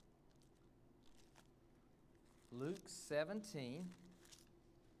Luke 17.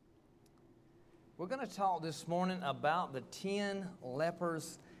 We're going to talk this morning about the 10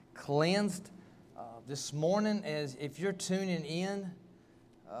 lepers cleansed. This morning, as if you're tuning in,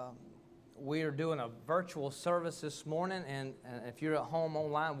 we are doing a virtual service this morning, and if you're at home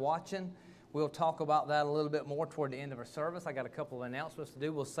online watching, we'll talk about that a little bit more toward the end of our service. I got a couple of announcements to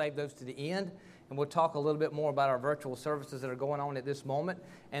do. We'll save those to the end, and we'll talk a little bit more about our virtual services that are going on at this moment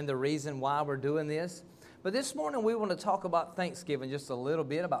and the reason why we're doing this. But this morning, we want to talk about Thanksgiving just a little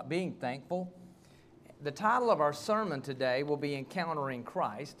bit, about being thankful. The title of our sermon today will be Encountering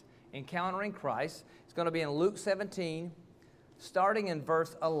Christ. Encountering Christ. It's going to be in Luke 17, starting in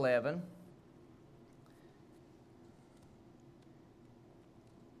verse 11.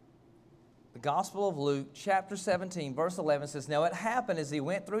 The Gospel of Luke, chapter 17, verse 11 says, "Now it happened as he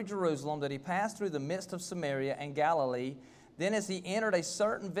went through Jerusalem that he passed through the midst of Samaria and Galilee. Then as he entered a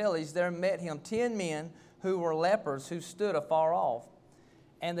certain village, there met him 10 men who were lepers, who stood afar off.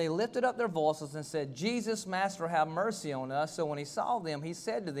 And they lifted up their voices and said, 'Jesus, Master, have mercy on us.' So when he saw them, he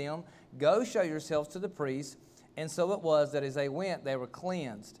said to them, 'Go show yourselves to the priests.' And so it was that as they went, they were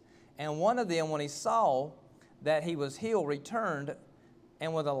cleansed. And one of them, when he saw that he was healed, returned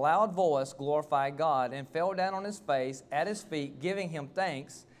and with a loud voice glorified God, and fell down on his face at his feet, giving him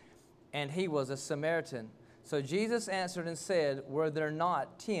thanks. And he was a Samaritan. So Jesus answered and said, 'Were there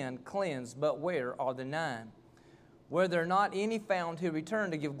not 10 cleansed, but where are the 9? Were there not any found who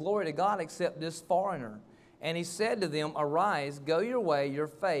returned to give glory to God except this foreigner?' And he said to them, 'Arise, go your way, your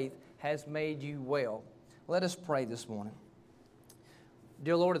faith has made you well.'" Let us pray this morning.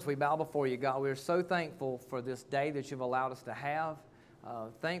 Dear Lord, as we bow before you, God, we are so thankful for this day that you've allowed us to have.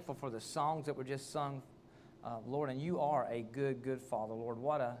 Thankful for the songs that were just sung, Lord, and you are a good, good Father, Lord.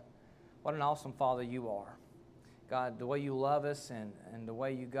 What an awesome Father you are. God, the way you love us and the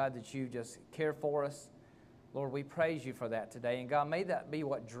way you, God, that you just care for us, Lord, we praise you for that today. And God, may that be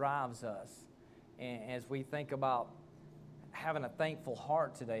what drives us as we think about having a thankful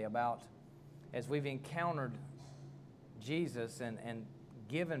heart today, about as we've encountered Jesus and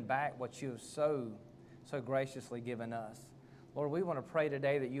given back what you have so graciously given us. Lord, we want to pray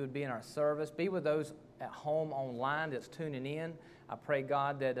today that you would be in our service. Be with those at home online that's tuning in. I pray,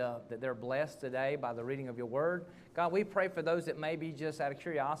 God, that they're blessed today by the reading of your word. God, we pray for those that may be just out of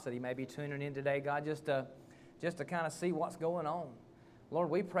curiosity, may be tuning in today, God, just to kind of see what's going on. Lord,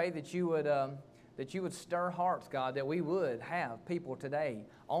 we pray that you would stir hearts, God, that we would have people today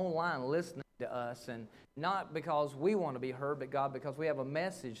online listening to us, and not because we want to be heard, but God, because we have a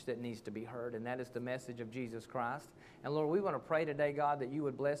message that needs to be heard, and that is the message of Jesus Christ. And Lord, we want to pray today, God, that you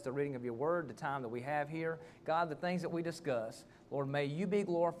would bless the reading of your word, the time that we have here. God, the things that we discuss, Lord, may you be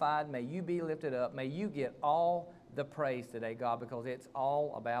glorified, may you be lifted up, may you get all the praise today, God, because it's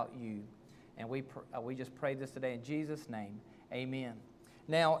all about you. And we just pray this today in Jesus' name, amen.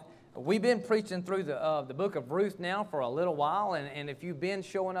 Now, we've been preaching through the book of Ruth now for a little while, and if you've been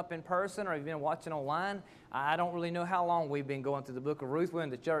showing up in person or you've been watching online, I don't really know how long we've been going through the book of Ruth. We're in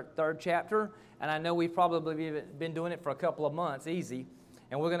the third chapter, and I know we've probably been doing it for a couple of months, easy,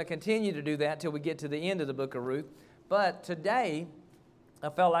 and we're going to continue to do that until we get to the end of the book of Ruth. But today, I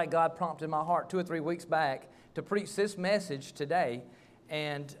felt like God prompted my heart 2 or 3 weeks back to preach this message today,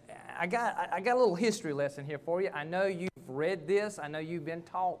 and I got a little history lesson here for you. I know you've read this. I know you've been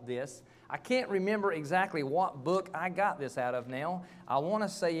taught this. I can't remember exactly what book I got this out of now. I want to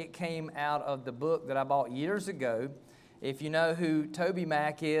say it came out of the book that I bought years ago. If you know who Toby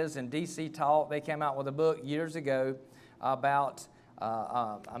Mac is and DC Talk, they came out with a book years ago about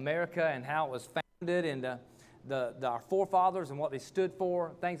America and how it was founded and our forefathers and what they stood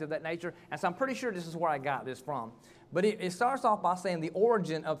for, things of that nature. And so I'm pretty sure this is where I got this from. But it starts off by saying the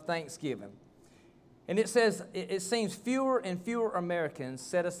origin of Thanksgiving. And it says, it seems fewer and fewer Americans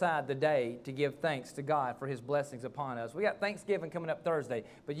set aside the day to give thanks to God for his blessings upon us. We got Thanksgiving coming up Thursday,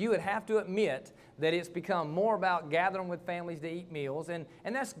 but you would have to admit that it's become more about gathering with families to eat meals. And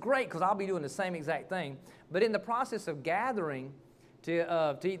that's great, because I'll be doing the same exact thing. But in the process of gathering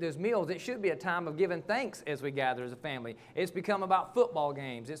to eat those meals, it should be a time of giving thanks as we gather as a family. It's become about football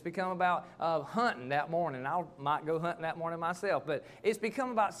games. It's become about hunting that morning. I might go hunting that morning myself. But it's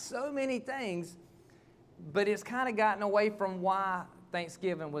become about so many things, but it's kind of gotten away from why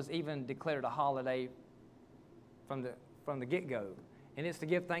Thanksgiving was even declared a holiday from the get-go. And it's to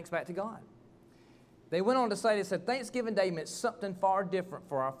give thanks back to God. They went on to say, they said, Thanksgiving Day meant something far different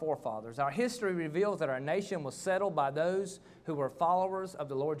for our forefathers. Our history reveals that our nation was settled by those who were followers of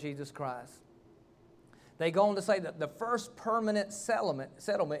the Lord Jesus Christ. They go on to say that the first permanent settlement,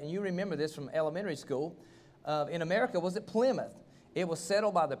 and you remember this from elementary school, in America was at Plymouth. It was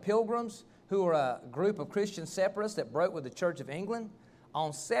settled by the Pilgrims, who were a group of Christian separatists that broke with the Church of England.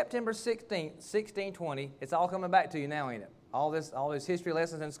 On September 16th, 1620, it's all coming back to you now, ain't it? All these history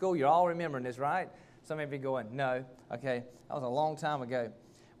lessons in school, you're all remembering this, right? Some of you going, no. Okay, that was a long time ago.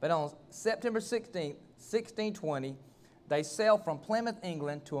 But on September 16th, 1620, they sailed from Plymouth,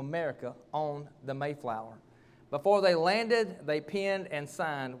 England to America on the Mayflower. Before they landed, they penned and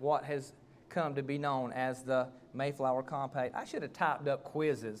signed what has come to be known as the Mayflower Compact. I should have typed up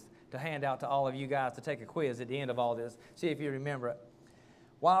quizzes to hand out to all of you guys to take a quiz at the end of all this. See if you remember it.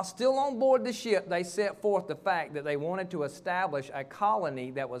 While still on board the ship, they set forth the fact that they wanted to establish a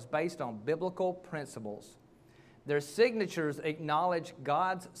colony that was based on biblical principles. Their signatures acknowledge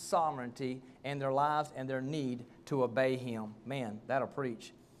God's sovereignty in their lives and their need to obey Him. Man, that'll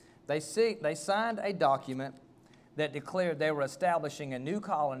preach. They signed a document that declared they were establishing a new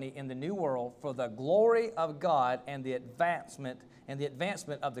colony in the New World for the glory of God and the advancement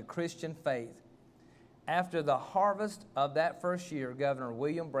of the Christian faith. After the harvest of that first year, Governor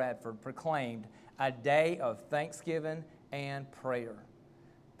William Bradford proclaimed a day of thanksgiving and prayer.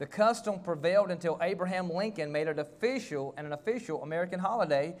 The custom prevailed until Abraham Lincoln made it an official American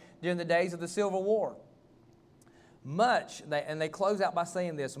holiday during the days of the Civil War. They close out by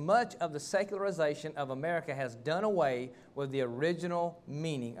saying this, much of the secularization of America has done away with the original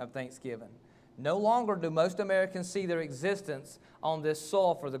meaning of Thanksgiving. No longer do most Americans see their existence on this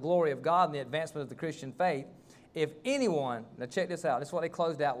soil for the glory of God and the advancement of the Christian faith. If anyone, now check this out, this is what they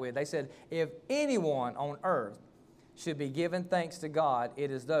closed out with. They said, if anyone on earth should be giving thanks to God,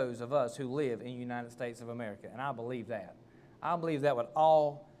 it is those of us who live in the United States of America. And I believe that. I believe that with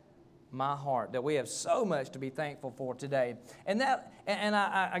all my heart, that we have so much to be thankful for today. And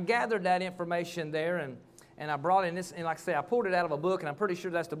I gathered that information there, and I brought in this, and like I say, I pulled it out of a book, and I'm pretty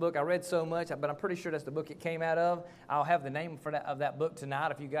sure that's the book. I read so much, but I'm pretty sure that's the book it came out of. I'll have the name of that book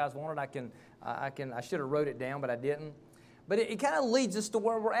tonight. If you guys want it, I should have wrote it down, but I didn't. But it kind of leads us to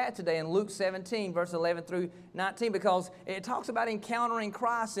where we're at today in Luke 17, verse 11 through 19, because it talks about encountering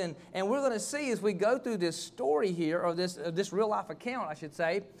Christ, and we're going to see as we go through this story here, or this real-life account, I should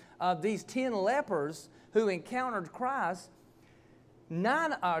say, of these 10 lepers who encountered Christ.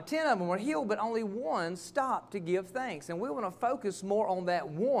 10 of them were healed, but only one stopped to give thanks. And we want to focus more on that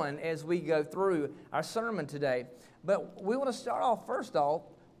one as we go through our sermon today. But we want to start off, first off,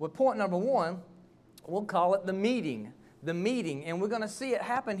 with point number one. We'll call it the meeting. The meeting. And we're going to see it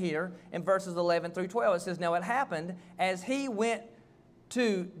happen here in verses 11 through 12. It says, now it happened as he went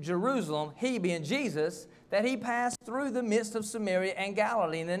to Jerusalem, he being Jesus, that he passed through the midst of Samaria and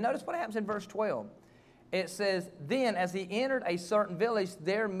Galilee. And then notice what happens in verse 12. It says, then as he entered a certain village,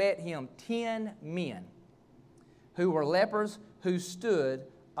 there met him 10 men who were lepers who stood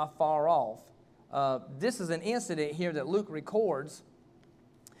afar off. This is an incident here that Luke records.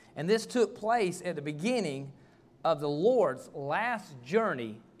 And this took place at the beginning of the Lord's last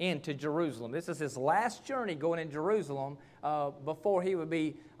journey into Jerusalem. This is his last journey going in Jerusalem before he would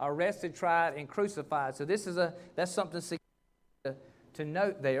be arrested, tried, and crucified. So that's something to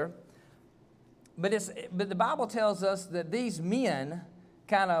note there. But the Bible tells us that these men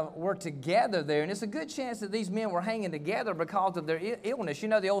kind of were together there, and it's a good chance that these men were hanging together because of their illness. You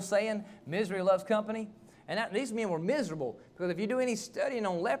know the old saying, misery loves company? And these men were miserable, because if you do any studying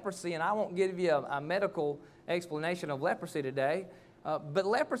on leprosy, and I won't give you a medical explanation of leprosy today, but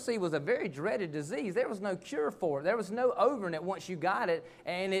leprosy was a very dreaded disease. There was no cure for it. There was no overing it once you got it,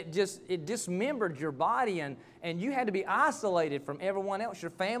 and it dismembered your body, and you had to be isolated from everyone else,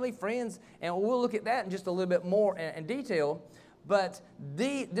 your family, friends, and we'll look at that in just a little bit more in detail. But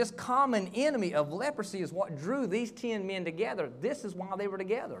this common enemy of leprosy is what drew these 10 men together. This is why they were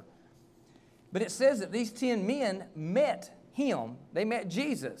together. But it says that these 10 men met him. They met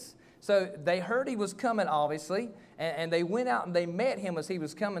Jesus. So they heard he was coming, obviously, and they went out and they met him as he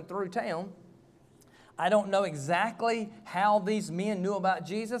was coming through town. I don't know exactly how these men knew about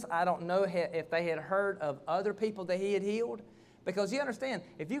Jesus. I don't know if they had heard of other people that he had healed. Because you understand,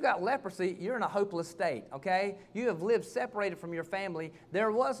 if you got leprosy, you're in a hopeless state, okay? You have lived separated from your family.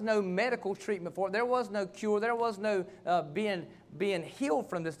 There was no medical treatment for it. There was no cure. There was no being healed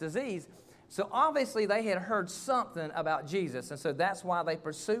from this disease. So obviously they had heard something about Jesus, and so that's why they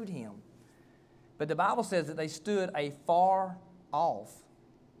pursued him. But the Bible says that they stood afar off.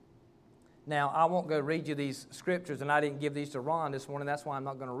 Now, I won't go read you these scriptures, and I didn't give these to Ron this morning. That's why I'm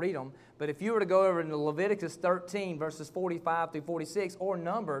not going to read them. But if you were to go over into Leviticus 13, verses 45 through 46, or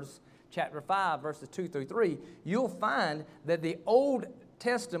Numbers chapter 5, verses 2 through 3, you'll find that the Old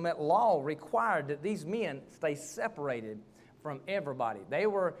Testament law required that these men stay separated from everybody. They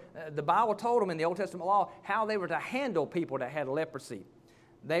were, the Bible told them in the Old Testament law how they were to handle people that had leprosy.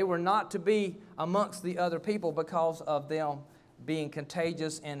 They were not to be amongst the other people because of them being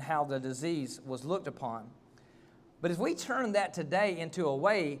contagious and how the disease was looked upon. But if we turn that today into a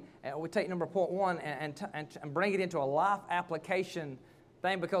way, we take number point one and bring it into a life application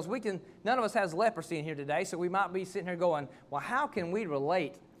thing, because none of us has leprosy in here today, so we might be sitting here going, well, how can we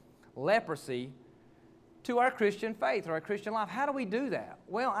relate leprosy to our Christian faith or our Christian life? How do we do that?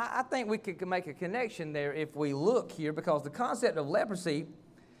 Well, I think we could make a connection there if we look here, because the concept of leprosy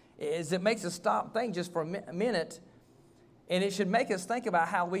is it makes us stop and think just for a minute, and it should make us think about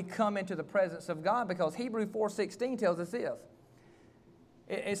how we come into the presence of God, because Hebrews 4:16 tells us this.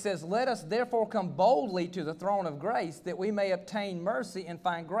 It says, let us therefore come boldly to the throne of grace, that we may obtain mercy and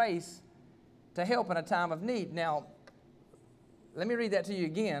find grace to help in a time of need. Now, let me read that to you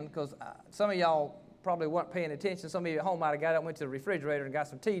again, because some of y'all probably weren't paying attention. Some of you at home might have got up, went to the refrigerator, and got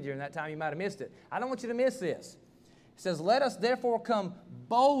some tea during that time. You might have missed it. I don't want you to miss this. It says, let us therefore come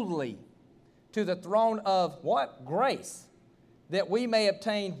boldly to the throne of what? Grace. That we may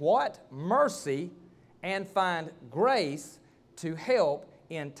obtain what? Mercy, and find grace to help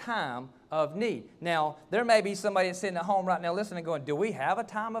in time of need. Now, there may be somebody that's sitting at home right now listening going, do we have a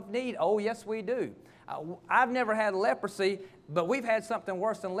time of need? Oh, yes, we do. I've never had leprosy, but we've had something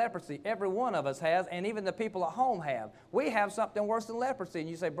worse than leprosy. Every one of us has, and even the people at home have. We have something worse than leprosy. And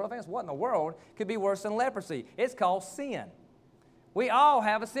you say, Brother Vance, what in the world could be worse than leprosy? It's called sin. We all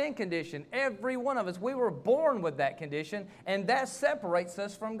have a sin condition. Every one of us. We were born with that condition, and that separates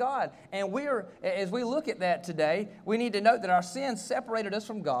us from God. And as we look at that today, we need to note that our sin separated us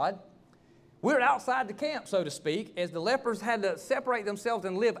from God. We're outside the camp, so to speak, as the lepers had to separate themselves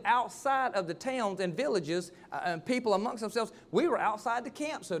and live outside of the towns and villages and people amongst themselves. We were outside the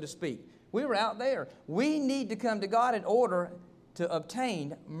camp, so to speak. We were out there. We need to come to God in order to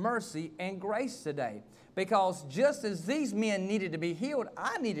obtain mercy and grace today. Because just as these men needed to be healed,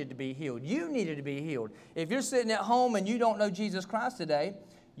 I needed to be healed. You needed to be healed. If you're sitting at home and you don't know Jesus Christ today,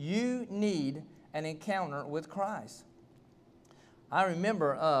 you need an encounter with Christ. I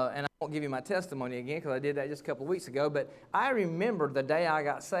remember, and I won't give you my testimony again because I did that just a couple of weeks ago, but I remember the day I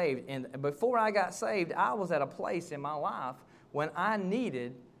got saved. And before I got saved, I was at a place in my life when I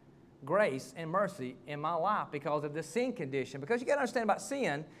needed grace and mercy in my life because of the sin condition. Because you got to understand about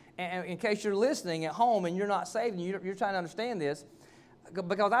sin, and in case you're listening at home and you're not saved and you're trying to understand this,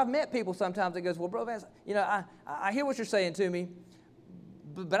 because I've met people sometimes that goes, well, Brother Vance, I hear what you're saying to me,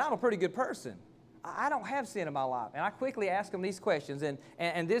 but I'm a pretty good person. I don't have sin in my life. And I quickly ask them these questions,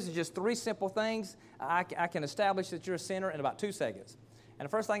 and this is just 3 simple things. I can establish that you're a sinner in about 2 seconds. And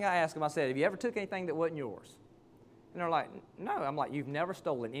the first thing I ask them, I said, have you ever took anything that wasn't yours? And they're like, no. I'm like, you've never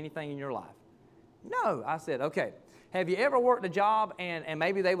stolen anything in your life? No. I said, okay. Have you ever worked a job and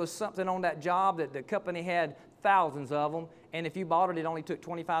maybe there was something on that job that the company had thousands of them, and if you bought it, it only took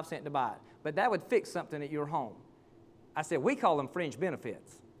 25 cents to buy it. But that would fix something at your home. I said, we call them fringe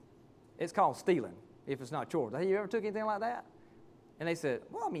benefits. It's called stealing if it's not yours. Have you ever took anything like that? And they said,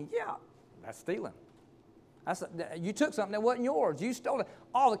 well, yeah, that's stealing. I said, you took something that wasn't yours. You stole it.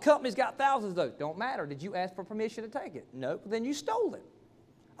 Oh, the company's got thousands of those. Don't matter. Did you ask for permission to take it? No. Then you stole it.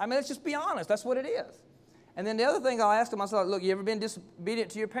 I mean, let's just be honest. That's what it is. And then the other thing I'll ask them, I said, look, you ever been disobedient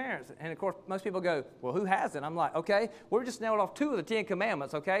to your parents? And, of course, most people go, well, who hasn't? I'm like, okay, we're just nailed off 2 of the 10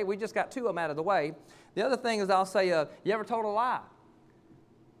 commandments, okay? We just got 2 of them out of the way. The other thing is I'll say, you ever told a lie?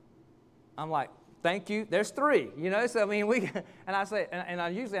 I'm like, thank you. There's 3, So, I mean, and I say, and I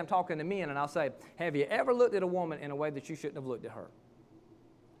usually I'm talking to men, and I'll say, have you ever looked at a woman in a way that you shouldn't have looked at her?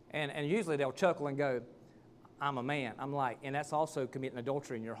 And usually they'll chuckle and go, I'm a man. I'm like, and that's also committing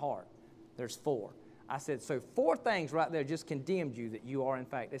adultery in your heart. There's 4. I said, so 4 things right there just condemned you that you are, in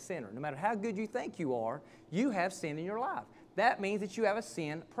fact, a sinner. No matter how good you think you are, you have sin in your life. That means that you have a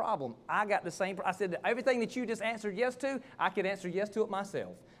sin problem. I got the same. I said, everything that you just answered yes to, I could answer yes to it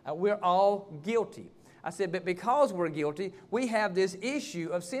myself. We're all guilty. I said, but because we're guilty, we have this issue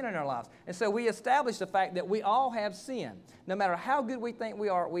of sin in our lives. And so we established the fact that we all have sin. No matter how good we think we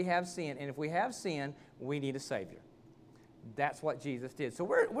are, we have sin. And if we have sin, we need a Savior. That's what Jesus did. So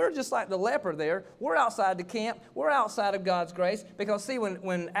we're just like the leper there. We're outside the camp. We're outside of God's grace. Because see,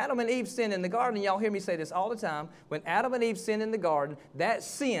 when Adam and Eve sinned in the garden, and y'all hear me say this all the time, when Adam and Eve sinned in the garden, that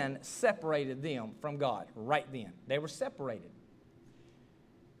sin separated them from God right then. They were separated.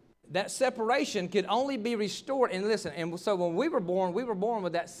 That separation could only be restored. And listen, and so when we were born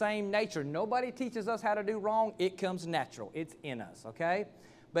with that same nature. Nobody teaches us how to do wrong. It comes natural. It's in us, okay?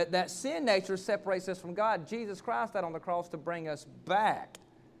 But that sin nature separates us from God. Jesus Christ died on the cross to bring us back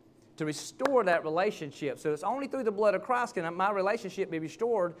to restore that relationship. So it's only through the blood of Christ can my relationship be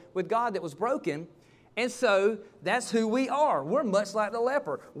restored with God that was broken. And so that's who we are. We're much like the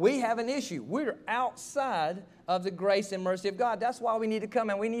leper. We have an issue. We're outside of the grace and mercy of God. That's why we need to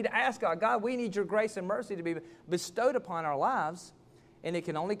come and we need to ask God, God, we need your grace and mercy to be bestowed upon our lives. And it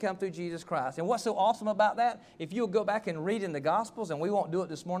can only come through Jesus Christ. And what's so awesome about that, if you'll go back and read in the Gospels, and we won't do it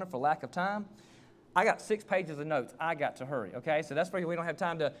this morning for lack of time, I got 6 pages of notes. I got to hurry, okay? So that's why we don't have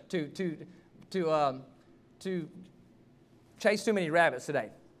time to chase too many rabbits today.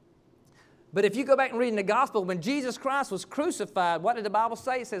 But if you go back and read in the Gospel, when Jesus Christ was crucified, what did the Bible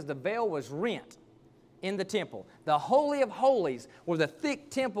say? It says the veil was rent in the temple. The Holy of Holies, where the thick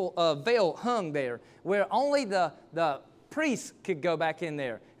temple veil hung there, where only the priests could go back in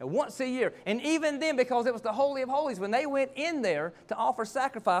there once a year. And even then, because it was the Holy of Holies, when they went in there to offer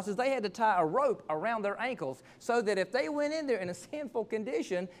sacrifices, they had to tie a rope around their ankles so that if they went in there in a sinful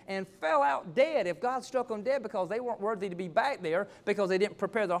condition and fell out dead, if God struck them dead because they weren't worthy to be back there because they didn't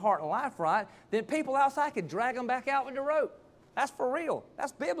prepare their heart and life right, then people outside could drag them back out with the rope. That's for real.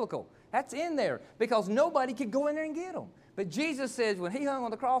 That's biblical. That's in there because nobody could go in there and get them. But Jesus says when he hung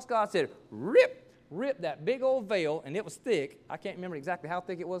on the cross, God said, rip that big old veil, and it was thick. I can't remember exactly how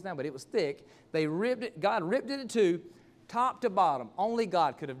thick it was now, but it was thick. They ripped it. God ripped it in two, top to bottom. Only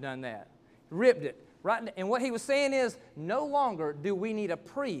God could have done that. Ripped it. Right. And what he was saying is, no longer do we need a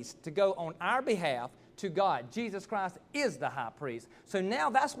priest to go on our behalf to God. Jesus Christ is the high priest. So now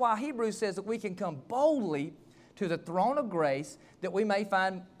that's why Hebrews says that we can come boldly to the throne of grace that we may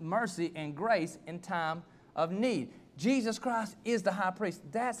find mercy and grace in time of need. Jesus Christ is the high priest.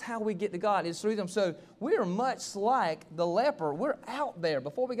 That's how we get to God, is through them. So we're much like the leper. We're out there.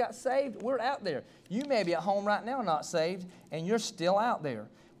 Before we got saved, we're out there. You may be at home right now not saved, and you're still out there.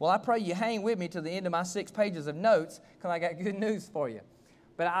 Well, I pray you hang with me to the end of my 6 pages of notes because I got good news for you.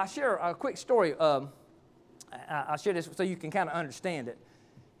 But I'll share a quick story. I'll share this so you can kind of understand it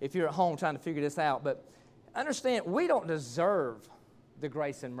if you're at home trying to figure this out. But understand, we don't deserve the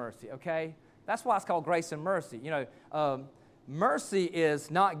grace and mercy, okay? That's why it's called grace and mercy. You know, mercy is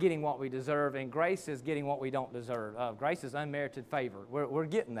not getting what we deserve, and grace is getting what we don't deserve. Grace is unmerited favor. We're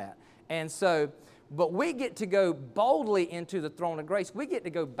getting that. And so, but we get to go boldly into the throne of grace. We get to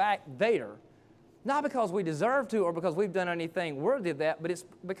go back there, not because we deserve to or because we've done anything worthy of that, but it's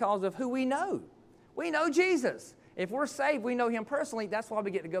because of who we know. We know Jesus. If we're saved, we know him personally. That's why we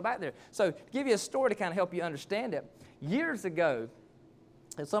get to go back there. So to give you a story to kind of help you understand it, years ago,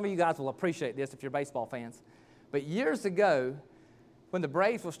 and some of you guys will appreciate this if you're baseball fans, but years ago, when the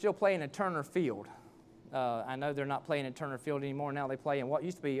Braves were still playing in Turner Field, I know they're not playing in Turner Field anymore. Now they play in what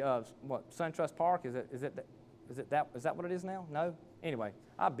used to be SunTrust Park. Is that what it is now? No. Anyway,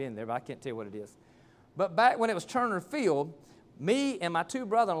 I've been there, but I can't tell you what it is. But back when it was Turner Field, me and my 2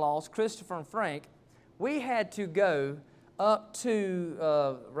 brother-in-laws, Christopher and Frank, we had to go up to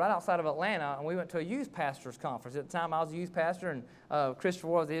right outside of Atlanta, and we went to a youth pastors conference. At the time, I was a youth pastor, and Christopher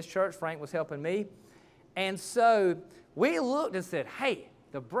was at his church. Frank was helping me. And so we looked and said, hey,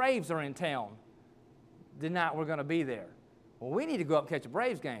 the Braves are in town the night we're going to be there. Well, we need to go up and catch a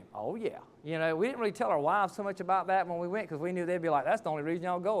Braves game. Oh, yeah. You know, we didn't really tell our wives so much about that when we went because we knew they'd be like, that's the only reason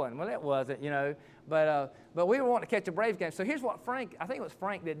y'all going. Well, it wasn't, you know. But we were wanting to catch a Braves game. So here's what I think it was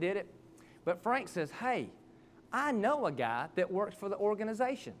Frank that did it. But Frank says, hey, I know a guy that works for the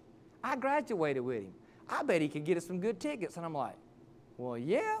organization. I graduated with him. I bet he could get us some good tickets. And I'm like, well,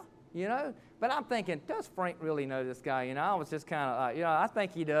 yeah, you know. But I'm thinking, does Frank really know this guy? You know, I was just kind of like, you know, I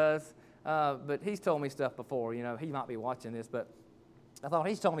think he does. But he's told me stuff before. You know, he might be watching this, but I thought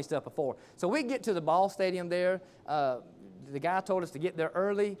he's told me stuff before. So we get to the ball stadium there. The guy told us to get there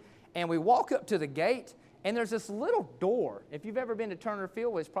early. And we walk up to the gate. And there's this little door. If you've ever been to Turner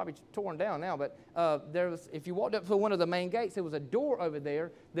Field, well, it's probably torn down now, but if you walked up to one of the main gates, there was a door over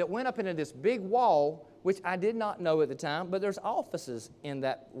there that went up into this big wall, which I did not know at the time, but there's offices in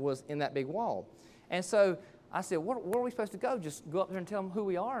that big wall. And so I said, where are we supposed to go? Just go up there and tell them who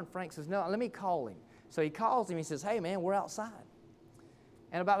we are? And Frank says, no, let me call him. So he calls him. He says, hey, man, we're outside.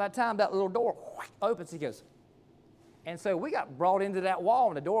 And about that time, that little door opens. He goes, and so we got brought into that wall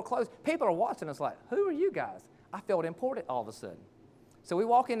and the door closed. People are watching us like, who are you guys? I felt important all of a sudden. So we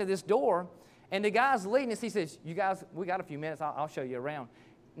walk into this door, and the guy's leading us. He says, you guys, we got a few minutes. I'll show you around.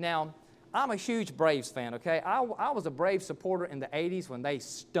 Now, I'm a huge Braves fan, okay? I was a Braves supporter in the 80s when they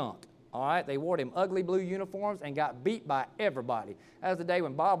stunk, all right? They wore them ugly blue uniforms and got beat by everybody. That was the day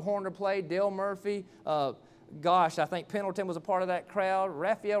when Bob Horner played, Dale Murphy, I think Pendleton was a part of that crowd.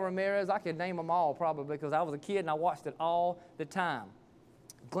 Rafael Ramirez, I could name them all probably because I was a kid and I watched it all the time.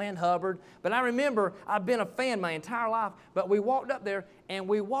 Glenn Hubbard. But I remember I've been a fan my entire life. But we walked up there, and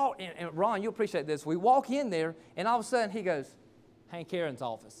we walked, and Ron, you'll appreciate this. We walk in there, and all of a sudden he goes, Hank Aaron's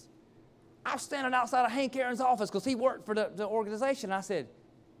office. I was standing outside of Hank Aaron's office because he worked for the organization. I said,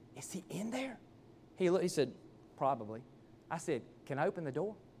 is he in there? He said, probably. I said, can I open the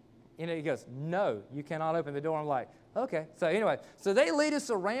door? He goes, no, you cannot open the door. I'm like, okay. So anyway, so they lead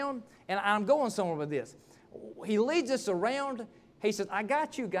us around, and I'm going somewhere with this. He leads us around. He says, I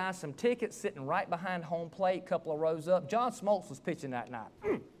got you guys some tickets sitting right behind home plate, a couple of rows up. John Smoltz was pitching that night.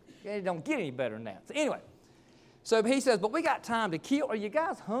 It don't get any better than that. So anyway, so he says, but we got time to kill. Are you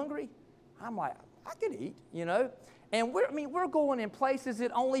guys hungry? I'm like, I could eat, And we're going in places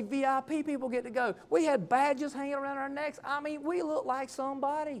that only VIP people get to go. We had badges hanging around our necks. We look like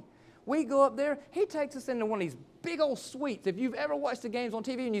somebody. We go up there. He takes us into one of these big old suites. If you've ever watched the games on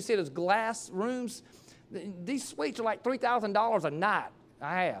TV and you see those glass rooms, these suites are like $3,000 a night.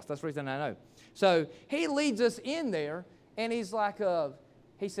 I asked. That's the reason I know. So he leads us in there, and he's like,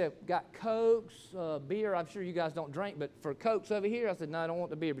 he said, got Cokes, beer. I'm sure you guys don't drink, but for Cokes over here, I said, no, I don't want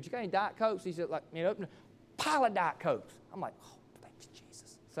the beer. But you got any Diet Cokes? He said, open a pile of Diet Cokes. I'm like, oh, thank you,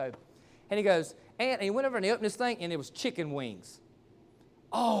 Jesus. So, and he goes, and he went over and he opened this thing, and it was chicken wings.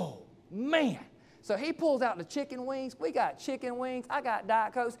 Oh, man. So he pulls out the chicken wings. We got chicken wings. I got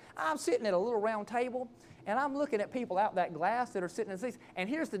Diet Cokes. I'm sitting at a little round table, and I'm looking at people out that glass that are sitting in seats. And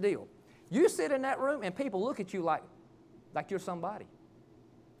here's the deal. You sit in that room, and people look at you like you're somebody.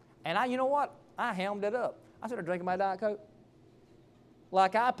 And you know what? I hammed it up. I started drinking my Diet Coke.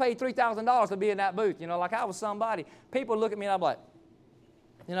 Like I paid $3,000 to be in that booth, like I was somebody. People look at me and I'm like,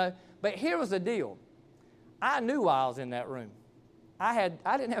 But here was the deal. I knew why I was in that room. I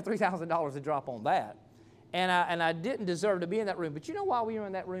didn't have $3,000 to drop on that. And I didn't deserve to be in that room. But you know why we were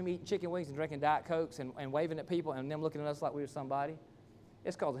in that room eating chicken wings and drinking Diet Cokes and waving at people and them looking at us like we were somebody?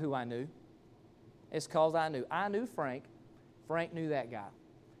 It's because of who I knew. It's because I knew. I knew Frank. Frank knew that guy.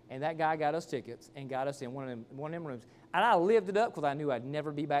 And that guy got us tickets and got us in one of them rooms. And I lived it up because I knew I'd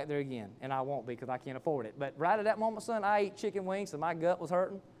never be back there again. And I won't be because I can't afford it. But right at that moment, son, I ate chicken wings and my gut was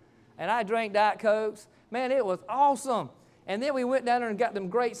hurting. And I drank Diet Cokes. Man, it was awesome. And then we went down there and got them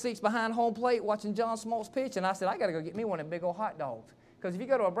great seats behind home plate watching John Smoltz pitch. And I said, I got to go get me one of them big old hot dogs. Because if you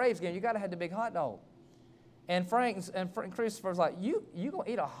go to a Braves game, you got to have the big hot dog. And Frank Christopher's like, you going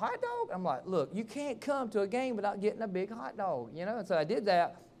to eat a hot dog? I'm like, look, you can't come to a game without getting a big hot dog. And so I did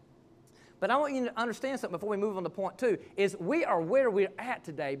that. But I want you to understand something before we move on to point 2, is we are where we're at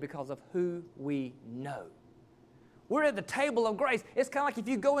today because of who we know. We're at the table of grace. It's kind of like if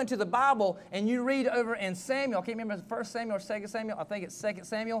you go into the Bible and you read over in Samuel, I can't remember if it's 1 Samuel or 2 Samuel, I think it's 2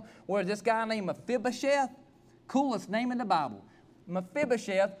 Samuel, where this guy named Mephibosheth, coolest name in the Bible,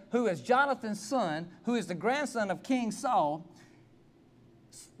 Mephibosheth, who is Jonathan's son, who is the grandson of King Saul,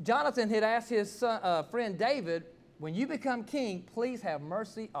 Jonathan had asked his son, friend David, when you become king, please have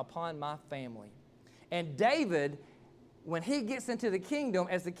mercy upon my family. And David, when he gets into the kingdom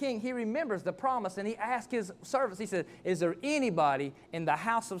as the king, he remembers the promise, and he asked his servants, he said, is there anybody in the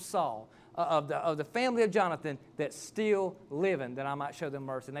house of Saul, of the family of Jonathan, that's still living, that I might show them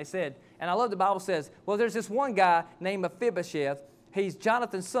mercy? And they said, and I love the Bible says, well, there's this one guy named Mephibosheth. He's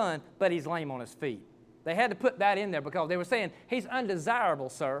Jonathan's son, but he's lame on his feet. They had to put that in there because they were saying, he's undesirable,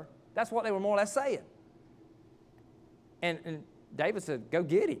 sir. That's what they were more or less saying. And David said, go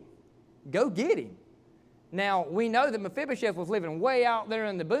get him. Go get him. Now, we know that Mephibosheth was living way out there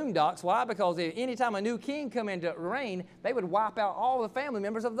in the boondocks. Why? Because any time a new king come into reign, they would wipe out all the family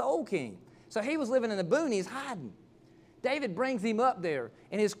members of the old king. So he was living in the boonies hiding. David brings him up there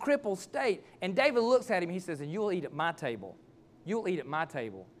in his crippled state, and David looks at him and he says, and you'll eat at my table. You'll eat at my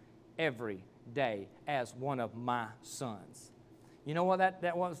table every day as one of my sons. You know what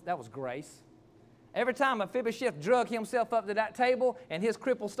that was? That was grace. Every time Mephibosheth drug himself up to that table and his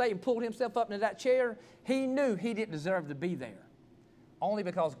crippled state and pulled himself up into that chair, he knew he didn't deserve to be there. Only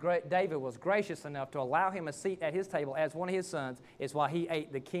because David was gracious enough to allow him a seat at his table as one of his sons is why he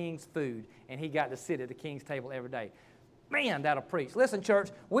ate the king's food and he got to sit at the king's table every day. Man, that'll preach. Listen,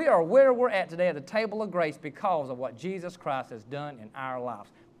 church, we are where we're at today at the table of grace because of what Jesus Christ has done in our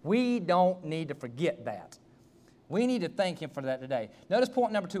lives. We don't need to forget that. We need to thank him for that today. Notice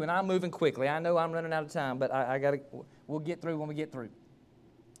point number 2, and I'm moving quickly. I know I'm running out of time, but we'll get through when we get through.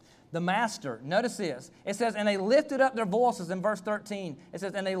 The master, notice this. It says, and they lifted up their voices in verse 13. It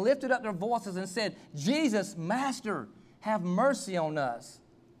says, and they lifted up their voices and said, Jesus, Master, have mercy on us.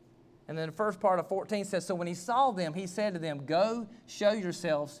 And then the first part of 14 says, so when he saw them, he said to them, go show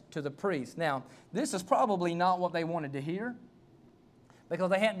yourselves to the priest. Now, this is probably not what they wanted to hear because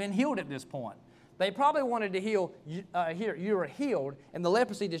they hadn't been healed at this point. They probably wanted to hear you are healed, and the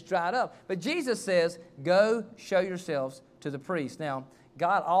leprosy just dried up. But Jesus says, go show yourselves to the priest. Now,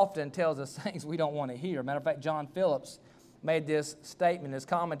 God often tells us things we don't want to hear. Matter of fact, John Phillips made this statement in his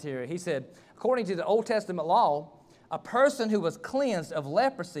commentary. He said, according to the Old Testament law, a person who was cleansed of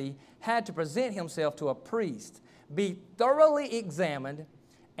leprosy had to present himself to a priest, be thoroughly examined,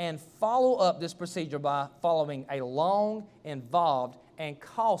 and follow up this procedure by following a long, involved, and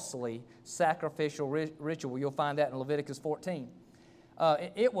costly sacrificial ritual. You'll find that in Leviticus 14.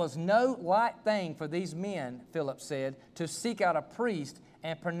 It was no light thing for these men, Philip said, to seek out a priest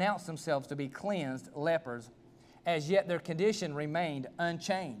and pronounce themselves to be cleansed lepers. As yet their condition remained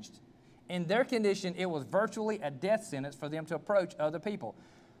unchanged. In their condition, it was virtually a death sentence for them to approach other people.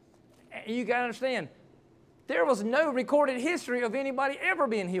 You got to understand, there was no recorded history of anybody ever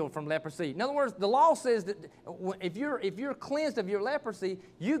being healed from leprosy. In other words, the law says that if you're cleansed of your leprosy,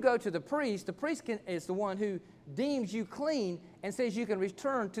 you go to the priest. The priest is the one who deems you clean and says you can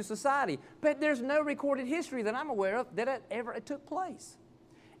return to society. But there's no recorded history that I'm aware of that it ever took place.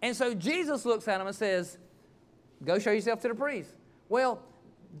 And so Jesus looks at them and says, go show yourself to the priest. Well,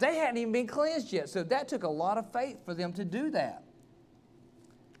 they hadn't even been cleansed yet, so that took a lot of faith for them to do that.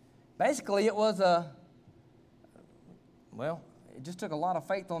 Basically, it just took a lot of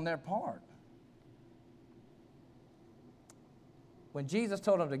faith on their part. When Jesus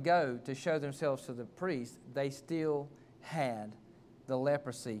told them to go to show themselves to the priest, they still had the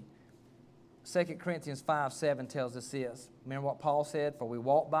leprosy. 2 Corinthians 5:7 tells us this. Remember what Paul said? For we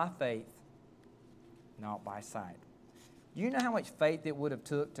walk by faith, not by sight. Do you know how much faith it would have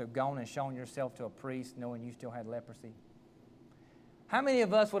took to have gone and shown yourself to a priest knowing you still had leprosy? How many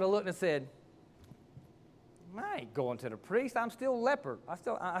of us would have looked and said, I ain't going to the priest. I'm still a leper. I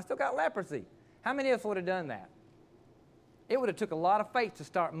still got leprosy. How many of us would have done that? It would have took a lot of faith to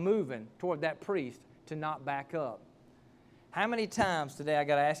start moving toward that priest to not back up. How many times today, I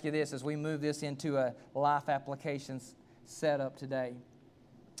got to ask you this as we move this into a life applications setup today.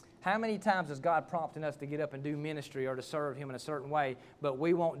 How many times is God prompting us to get up and do ministry or to serve Him in a certain way, but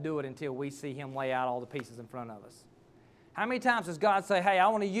we won't do it until we see Him lay out all the pieces in front of us? How many times does God say, hey, I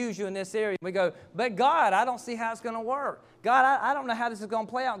want to use you in this area? We go, but God, I don't see how it's going to work. God, I don't know how this is going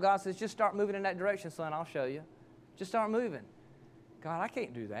to play out. God says, just start moving in that direction, son. I'll show you. Just start moving. God, I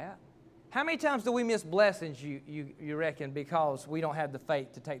can't do that. How many times do we miss blessings, you reckon, because we don't have the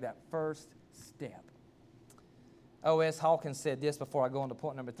faith to take that first step? O.S. Hawkins said this before I go on to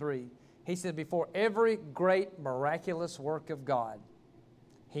point number 3. He said, before every great miraculous work of God,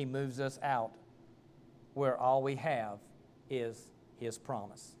 He moves us out where all we have is His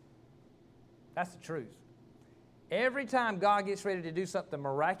promise. That's the truth. Every time God gets ready to do something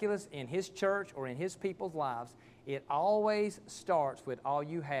miraculous in His church or in His people's lives, it always starts with all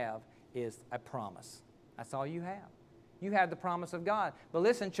you have is a promise. That's all you have. You have the promise of God. But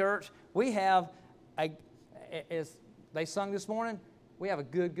listen, church, we have as they sung this morning, we have a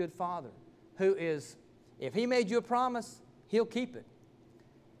good Father who is, if He made you a promise, He'll keep it.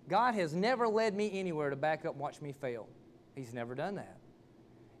 God has never led me anywhere to back up and watch me fail. He's never done that.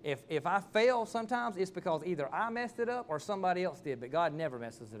 If I fail sometimes, it's because either I messed it up or somebody else did, but God never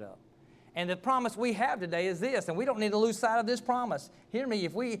messes it up. And the promise we have today is this, and we don't need to lose sight of this promise. Hear me,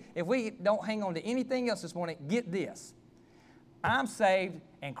 if we don't hang on to anything else this morning, get this. I'm saved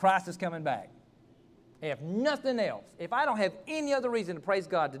and Christ is coming back. If nothing else, if I don't have any other reason to praise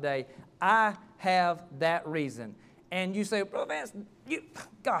God today, I have that reason. And you say, Brother Vance,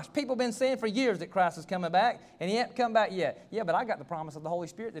 people have been saying for years that Christ is coming back, and He hasn't come back yet. Yeah, but I got the promise of the Holy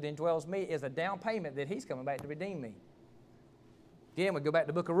Spirit that indwells me as a down payment that He's coming back to redeem me. Again, we go back to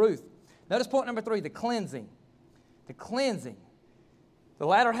the book of Ruth. Notice point number 3, the cleansing. The cleansing. The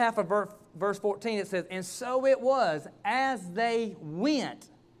latter half of verse 14, it says, and so it was, as they went,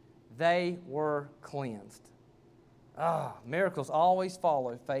 they were cleansed. Miracles always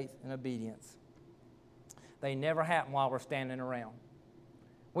follow faith and obedience. They never happen while we're standing around.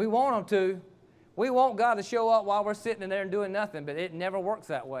 We want them to. We want God to show up while we're sitting in there and doing nothing, but it never works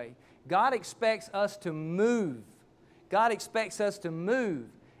that way. God expects us to move. God expects us to move,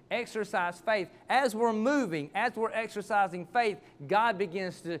 exercise faith. As we're moving, as we're exercising faith, God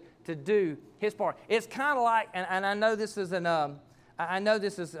begins to do His part. It's kind of like, and I know this is an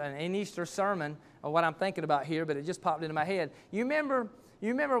Easter sermon of what I'm thinking about here, but it just popped into my head. You remember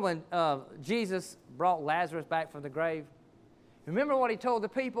when Jesus brought Lazarus back from the grave? Remember what He told the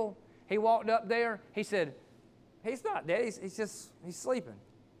people? He walked up there. He said, he's not dead. He's sleeping.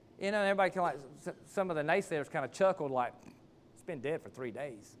 You know, everybody kind of some of the naysayers kind of chuckled like, it's been dead for 3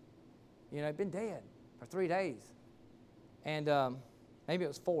 days. You know, it's been dead for 3 days. And Maybe it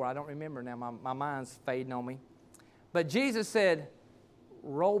was 4. I don't remember now. My mind's fading on me. But Jesus said,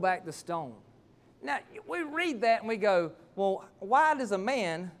 roll back the stone. Now, we read that and we go, well, why does a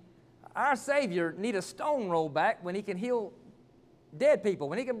man, our Savior, need a stone rolled back when he can heal dead people,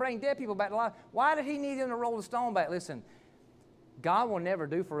 when he can bring dead people back to life? Why did he need him to roll the stone back? Listen, God will never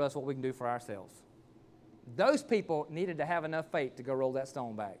do for us what we can do for ourselves. Those people needed to have enough faith to go roll that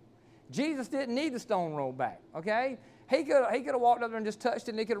stone back. Jesus didn't need the stone rolled back, okay? He could have walked up there and just touched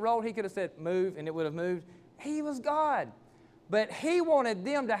it and he could have rolled. He could have said, move, and it would have moved. He was God. But he wanted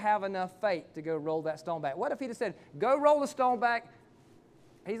them to have enough faith to go roll that stone back. What if he'd have said, go roll the stone back,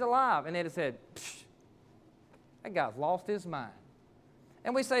 he's alive. And they'd have said, psh, that guy's lost his mind.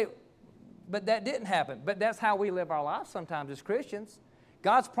 And we say, but that didn't happen. But that's how we live our lives sometimes as Christians.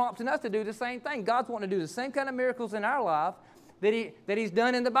 God's prompting us to do the same thing. God's wanting to do the same kind of miracles in our life that he's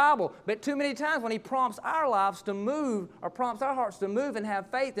done in the Bible. But too many times when he prompts our lives to move or prompts our hearts to move and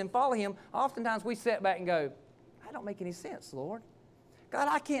have faith and follow him, oftentimes we sit back and go, that don't make any sense, Lord. God,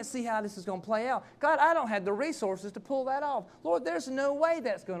 I can't see how this is going to play out. God, I don't have the resources to pull that off. Lord, there's no way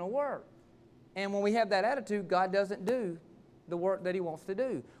that's going to work. And when we have that attitude, God doesn't do the work that he wants to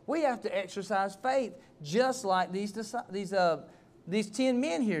do. We have to exercise faith just like these 10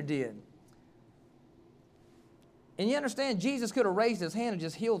 men here did. And you understand, Jesus could have raised his hand and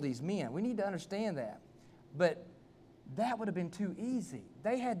just healed these men. We need to understand that. But that would have been too easy.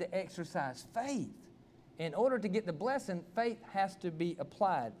 They had to exercise faith. In order to get the blessing, faith has to be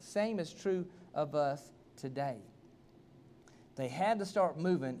applied. Same is true of us today. They had to start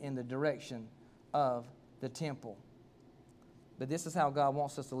moving in the direction of the temple. But this is how God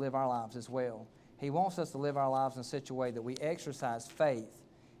wants us to live our lives as well. He wants us to live our lives in such a way that we exercise faith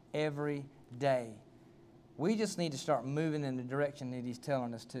every day. We just need to start moving in the direction that he's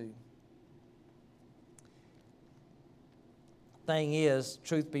telling us to. Thing is,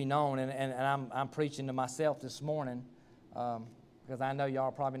 truth be known, and I'm preaching to myself this morning because I know y'all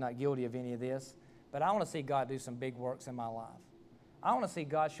are probably not guilty of any of this, but I want to see God do some big works in my life. I want to see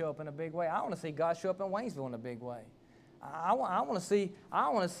God show up in a big way. I want to see God show up in Waynesville in a big way. I want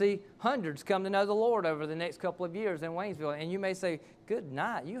to see hundreds come to know the Lord over the next couple of years in Waynesville. And you may say, "Good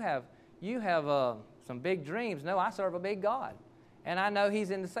night. You have some big dreams." No, I serve a big God, and I know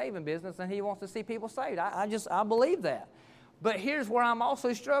He's in the saving business, and He wants to see people saved. I believe that. But here's where I'm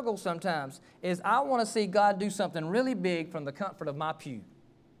also struggle sometimes: is I want to see God do something really big from the comfort of my pew,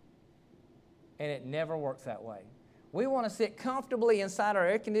 and it never works that way. We want to sit comfortably inside our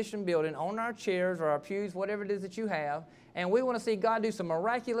air-conditioned building on our chairs or our pews, whatever it is that you have, and we want to see God do some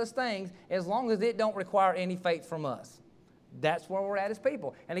miraculous things as long as it don't require any faith from us. That's where we're at as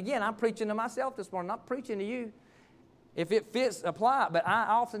people. And again, I'm preaching to myself this morning, not preaching to you. If it fits, apply it. But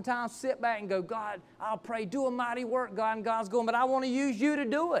I oftentimes sit back and go, God, I'll pray, do a mighty work, God, and God's going, but I want to use you to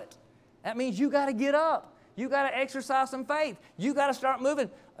do it. That means you got to get up. You got to exercise some faith. You got to start moving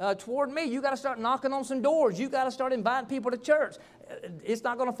toward me. You got to start knocking on some doors. You got to start inviting people to church. It's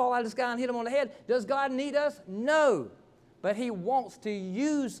not going to fall out of the sky and hit them on the head. Does God need us? No. But He wants to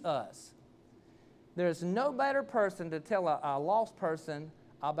use us. There's no better person to tell a lost person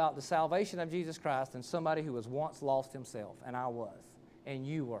about the salvation of Jesus Christ than somebody who was once lost himself, and I was, and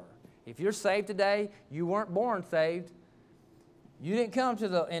you were. If you're saved today, you weren't born saved. You didn't come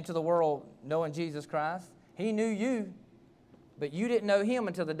into the world knowing Jesus Christ. He knew you, but you didn't know Him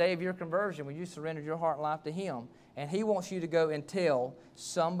until the day of your conversion when you surrendered your heart and life to Him, and He wants you to go and tell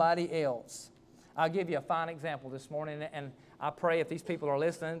somebody else. I'll give you a fine example this morning, and I pray if these people are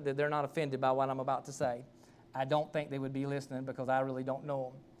listening that they're not offended by what I'm about to say. I don't think they would be listening because I really don't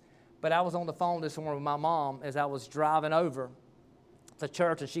know them. But I was on the phone this morning with my mom as I was driving over to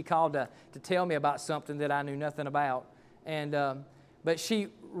church, and she called to tell me about something that I knew nothing about. And but she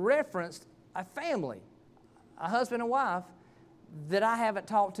referenced a family, a husband and wife, that I haven't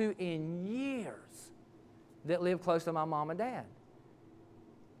talked to in years that live close to my mom and dad.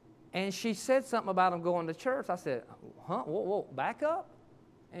 And she said something about them going to church. I said, huh? Whoa, back up?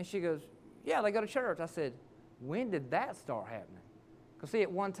 And she goes, yeah, they go to church. I said, when did that start happening? Because see, at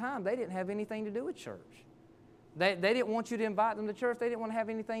one time, they didn't have anything to do with church. They didn't want you to invite them to church. They didn't want to have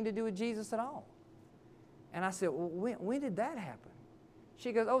anything to do with Jesus at all. And I said, well, when did that happen?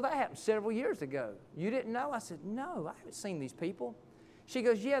 She goes, oh, that happened several years ago. You didn't know? I said, no, I haven't seen these people. She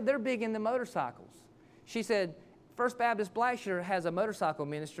goes, yeah, they're big into motorcycles. She said, First Baptist Blackshear has a motorcycle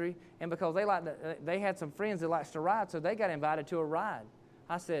ministry, and because they had some friends that likes to ride, so they got invited to a ride.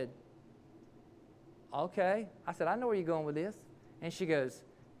 I said, okay. I said, I know where you're going with this. And she goes,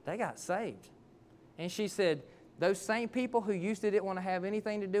 they got saved. And she said, those same people who used to didn't want to have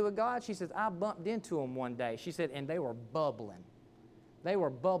anything to do with God, she says, I bumped into them one day. She said, and they were bubbling. They were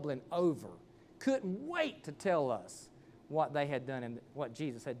bubbling over. Couldn't wait to tell us what they had done and what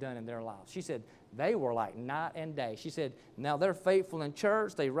Jesus had done in their lives. She said they were like night and day. She said now they're faithful in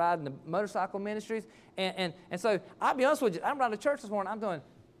church. They ride in the motorcycle ministries. And so I'll be honest with you, I'm riding to church this morning. I'm doing,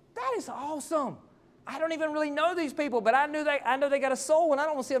 that is awesome. I don't even really know these people, but I know they got a soul, and I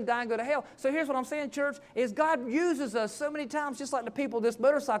don't want to see them die and go to hell. So here's what I'm saying, church, is God uses us so many times, just like the people of this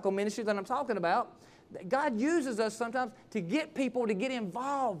motorcycle ministry that I'm talking about. God uses us sometimes to get people to get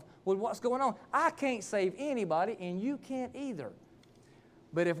involved with what's going on. I can't save anybody, and you can't either.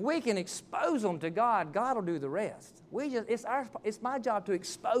 But if we can expose them to God, God will do the rest. It's my job to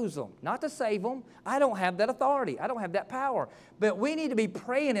expose them, not to save them. I don't have that authority. I don't have that power. But we need to be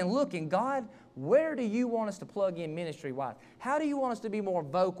praying and looking, God, where do you want us to plug in ministry-wise? How do you want us to be more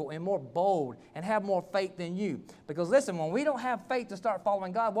vocal and more bold and have more faith than you? Because listen, when we don't have faith to start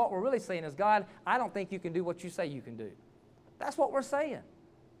following God, what we're really saying is, God, I don't think you can do what you say you can do. That's what we're saying.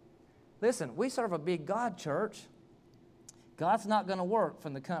 Listen, we serve a big God, church. God's not going to work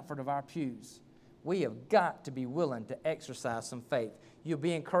from the comfort of our pews. We have got to be willing to exercise some faith. You'll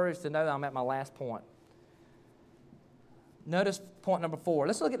be encouraged to know that I'm at my last point. Notice point number 4.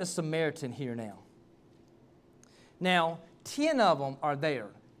 Let's look at the Samaritan here now. Now, 10 of them are there.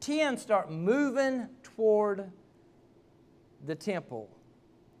 10 start moving toward the temple,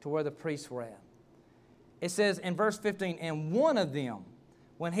 to where the priests were at. It says in verse 15, and one of them,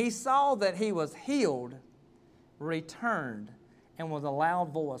 when he saw that he was healed, returned, and with a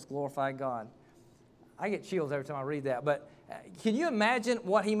loud voice glorified God. I get chills every time I read that, but can you imagine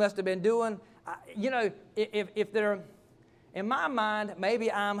what he must have been doing? If they're, in my mind,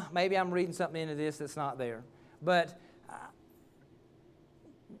 maybe I'm reading something into this that's not there, but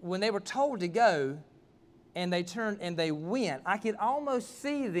when they were told to go, and they turned and they went, I could almost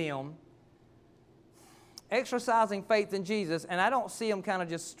see them exercising faith in Jesus, and I don't see them kind of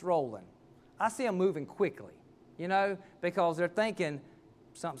just strolling. I see them moving quickly. Because they're thinking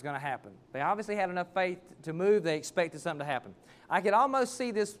something's going to happen. They obviously had enough faith to move. They expected something to happen. I could almost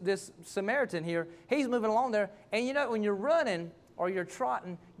see this Samaritan here. He's moving along there. And, when you're running or you're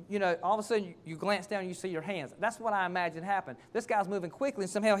trotting, all of a sudden you glance down and you see your hands. That's what I imagine happened. This guy's moving quickly,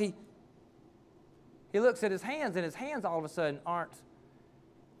 and somehow he looks at his hands, and his hands all of a sudden aren't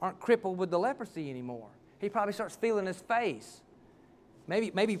crippled with the leprosy anymore. He probably starts feeling his face.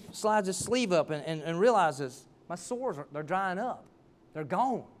 Maybe slides his sleeve up and realizes, my sores, they're drying up. They're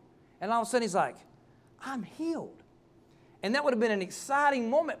gone. And all of a sudden he's like, I'm healed. And that would have been an exciting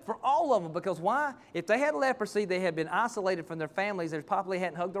moment for all of them, because why? If they had leprosy, they had been isolated from their families. They probably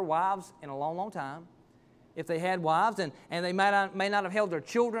hadn't hugged their wives in a long, long time. If they had wives, and they may not have held their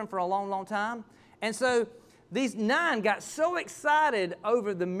children for a long, long time. And so these 9 got so excited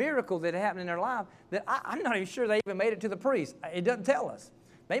over the miracle that had happened in their life that I'm not even sure they even made it to the priest. It doesn't tell us.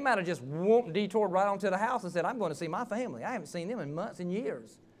 They might have just detoured right onto the house and said, I'm going to see my family. I haven't seen them in months and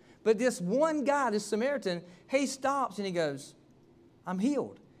years. But this one guy, this Samaritan, he stops and he goes, I'm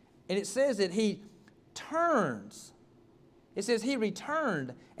healed. And it says that he turns. It says he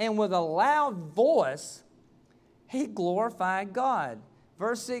returned, and with a loud voice, he glorified God.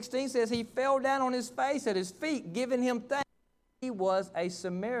 Verse 16 says he fell down on his face at his feet, giving him thanks. He was a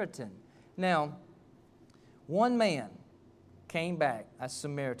Samaritan. Now, one man came back, a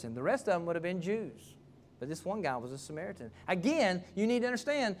Samaritan. The rest of them would have been Jews. But this one guy was a Samaritan. Again, you need to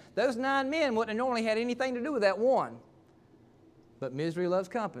understand, those 9 men wouldn't have normally had anything to do with that one. But misery loves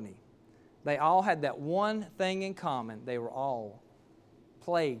company. They all had that one thing in common. They were all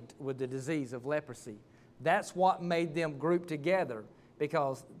plagued with the disease of leprosy. That's what made them group together,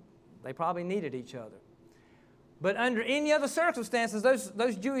 because they probably needed each other. But under any other circumstances,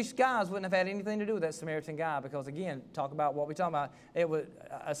 those Jewish guys wouldn't have had anything to do with that Samaritan guy, because again, talk about what we're talking about. It was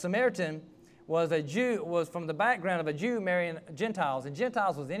a Samaritan was a Jew, was from the background of a Jew marrying Gentiles, and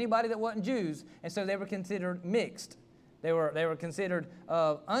Gentiles was anybody that wasn't Jews, and so they were considered mixed. They were considered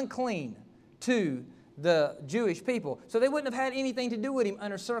unclean to the Jewish people. So they wouldn't have had anything to do with him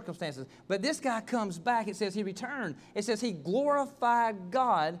under circumstances. But this guy comes back. It says he returned. It says he glorified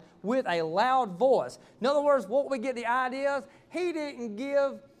God with a loud voice. In other words, what we get the idea is, he didn't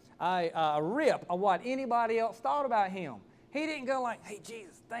give a rip of what anybody else thought about him. He didn't go like, hey,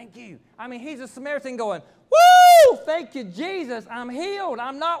 Jesus, thank you. I mean, he's a Samaritan going, woo, thank you, Jesus. I'm healed.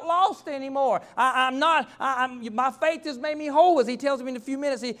 I'm not lost anymore. My faith has made me whole, as he tells me in a few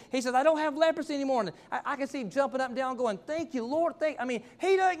minutes. He says, I don't have leprosy anymore. And I can see him jumping up and down going, thank you, Lord.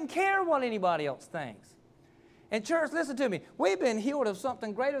 He doesn't care what anybody else thinks. And church, listen to me. We've been healed of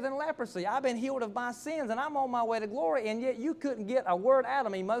something greater than leprosy. I've been healed of my sins, and I'm on my way to glory, and yet you couldn't get a word out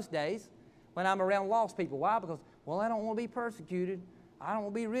of me most days when I'm around lost people. Why? Because, well, I don't want to be persecuted. I don't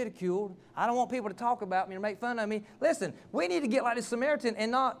want to be ridiculed. I don't want people to talk about me or make fun of me. Listen, we need to get like the Samaritan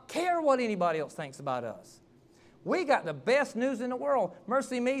and not care what anybody else thinks about us. We got the best news in the world.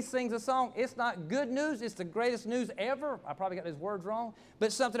 Mercy Me sings a song. It's not good news. It's the greatest news ever. I probably got those words wrong.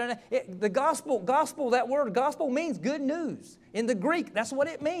 But something, the gospel, that word gospel means good news. In the Greek, that's what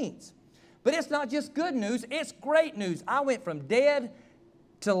it means. But it's not just good news. It's great news. I went from dead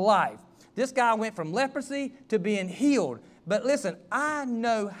to life. This guy went from leprosy to being healed. But listen, I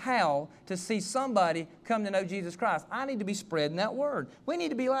know how to see somebody come to know Jesus Christ. I need to be spreading that word. We need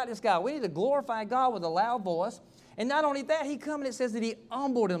to be like this guy. We need to glorify God with a loud voice. And not only that, he come and it says that he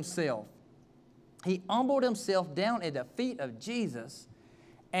humbled himself. He humbled himself down at the feet of Jesus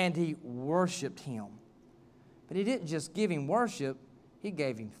and he worshiped him. But he didn't just give him worship, he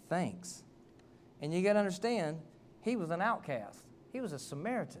gave him thanks. And you got to understand, he was an outcast. He was a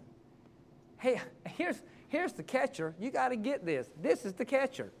Samaritan. Hey, here's the catcher. You got to get this. This is the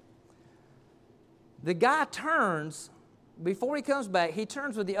catcher. The guy turns, before he comes back, he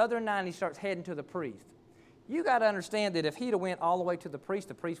turns with the other 9 and he starts heading to the priest. You got to understand that if he'd have went all the way to the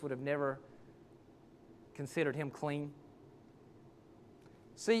priest would have never considered him clean.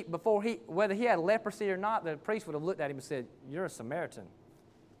 See, whether he had leprosy or not, the priest would have looked at him and said, "You're a Samaritan."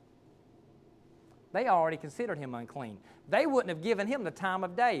 They already considered him unclean. They wouldn't have given him the time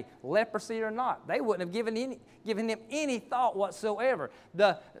of day, leprosy or not. They wouldn't have given him any thought whatsoever.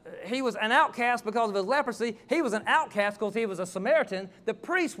 He was an outcast because of his leprosy. He was an outcast because he was a Samaritan. The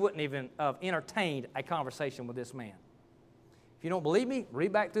priest wouldn't even have entertained a conversation with this man. If you don't believe me,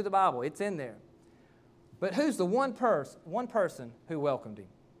 read back through the Bible. It's in there. But who's the one person who welcomed him?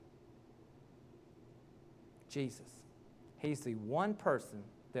 Jesus. He's the one person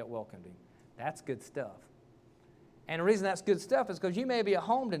that welcomed him. That's good stuff. And the reason that's good stuff is because you may be at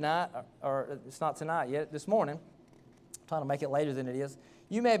home tonight, or it's not tonight yet, this morning. I'm trying to make it later than it is.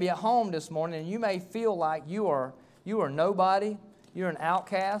 You may be at home this morning and you may feel like you are nobody, you're an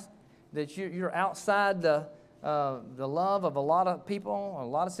outcast, that you're outside the love of a lot of people, a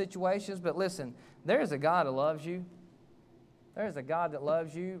lot of situations. But listen, there's a God that loves you. There's a God that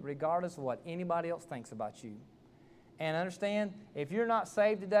loves you regardless of what anybody else thinks about you. And understand, if you're not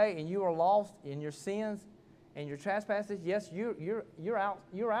saved today and you are lost in your sins and your trespasses, yes, you're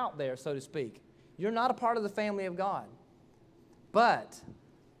out there, so to speak. You're not a part of the family of God. But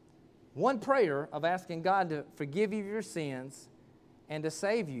one prayer of asking God to forgive you of your sins and to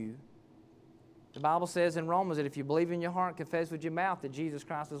save you, the Bible says in Romans that if you believe in your heart and confess with your mouth that Jesus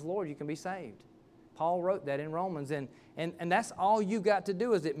Christ is Lord, you can be saved. Paul wrote that in Romans, and that's all you got to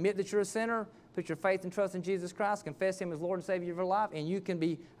do is admit that you're a sinner, put your faith and trust in Jesus Christ, confess Him as Lord and Savior of your life, and you can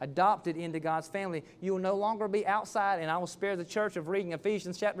be adopted into God's family. You will no longer be outside, and I will spare the church of reading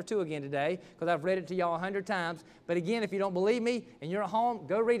Ephesians chapter 2 again today, because I've read it to y'all 100 times. But again, if you don't believe me and you're at home,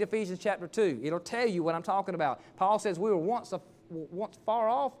 go read Ephesians chapter 2. It'll tell you what I'm talking about. Paul says we were once far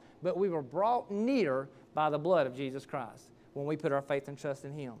off, but we were brought near by the blood of Jesus Christ when we put our faith and trust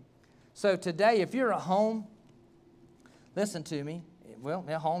in Him. So today, if you're at home, listen to me. Well,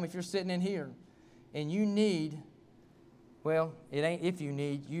 at home, if you're sitting in here and you need, well, it ain't if you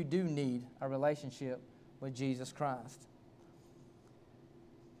need, you do need a relationship with Jesus Christ.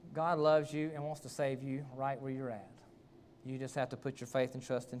 God loves you and wants to save you right where you're at. You just have to put your faith and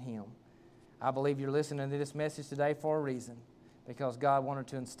trust in Him. I believe you're listening to this message today for a reason, because God wanted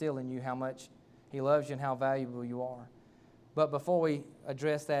to instill in you how much He loves you and how valuable you are. But before we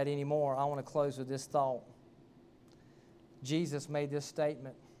address that anymore, I want to close with this thought. Jesus made this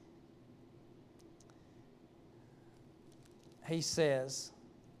statement. He says,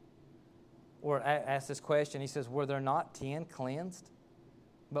 or asks this question, He says, were there not 10 cleansed?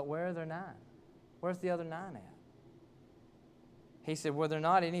 But where are there 9? Where's the other 9 at? He said, were there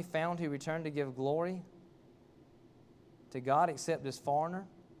not any found who returned to give glory to God except this foreigner?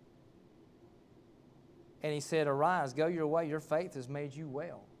 And He said, arise, go your way, your faith has made you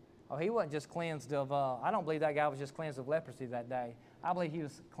well. Oh, he wasn't just cleansed of, I don't believe that guy was just cleansed of leprosy that day. I believe he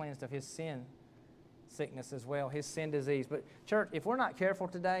was cleansed of his sin sickness as well, his sin disease. But church, if we're not careful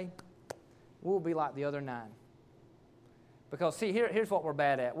today, we'll be like the other 9. Because see, here's what we're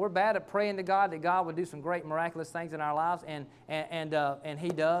bad at. We're bad at praying to God that God would do some great miraculous things in our lives, and He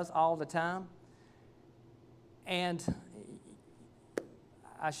does all the time. And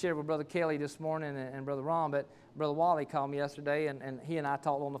I shared with Brother Kelly this morning and Brother Ron, but Brother Wally called me yesterday, and he and I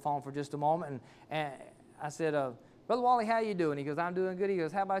talked on the phone for just a moment, and I said, Brother Wally, how you doing? He goes, I'm doing good. He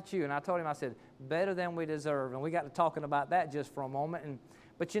goes, how about you? And I told him, I said, better than we deserve. And we got to talking about that just for a moment.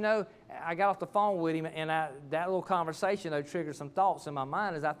 But you know, I got off the phone with him, and that little conversation, though, triggered some thoughts in my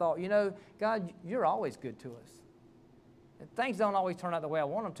mind as I thought, you know, God, you're always good to us. Things don't always turn out the way I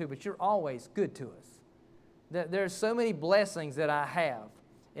want them to, but you're always good to us. There's so many blessings that I have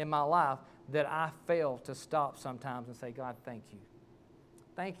in my life that I fail to stop sometimes and say, God, thank you.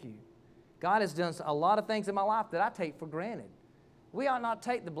 Thank you. God has done a lot of things in my life that I take for granted. We ought not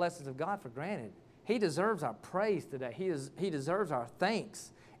take the blessings of God for granted. He deserves our praise today. He deserves our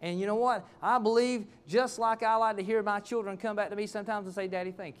thanks. And you know what? I believe, just like I like to hear my children come back to me sometimes and say,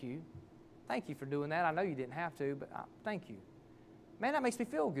 Daddy, thank you. Thank you for doing that. I know you didn't have to, but thank you. Man, that makes me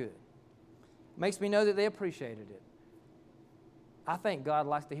feel good. It makes me know that they appreciated it. I think God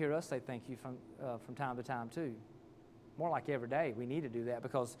likes to hear us say thank you from time to time too. More like every day. We need to do that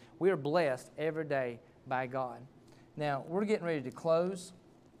because we are blessed every day by God. Now, we're getting ready to close.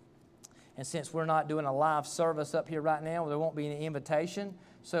 And since we're not doing a live service up here right now, there won't be any invitation.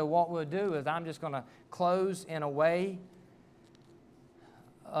 So what we'll do is I'm just going to close in a way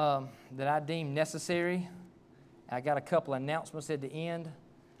that I deem necessary. I got a couple of announcements at the end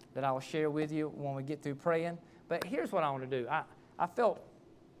that I will share with you when we get through praying. But here's what I want to do. I felt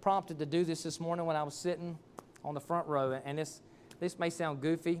prompted to do this morning when I was sitting on the front row. And this may sound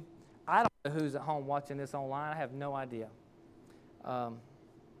goofy. I don't know who's at home watching this online. I have no idea.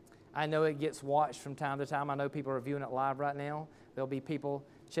 I know it gets watched from time to time. I know people are viewing it live right now. There'll be people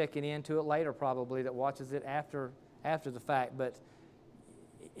checking into it later probably that watches it after the fact. But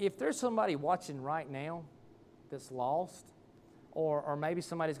if there's somebody watching right now that's lost, or maybe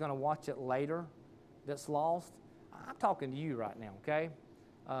somebody's going to watch it later that's lost, I'm talking to you right now, okay?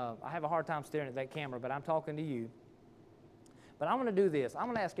 I have a hard time staring at that camera, but I'm talking to you. But I'm going to do this. I'm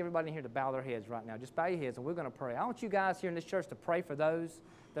going to ask everybody in here to bow their heads right now. Just bow your heads, and we're going to pray. I want you guys here in this church to pray for those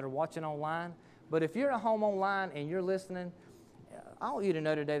that are watching online. But if you're at home online and you're listening, I want you to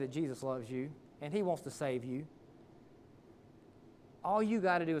know today that Jesus loves you, and He wants to save you. All you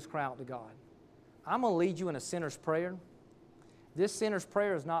got to do is cry out to God. I'm going to lead you in a sinner's prayer. This sinner's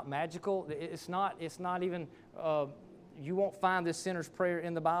prayer is not magical. It's not even, you won't find this sinner's prayer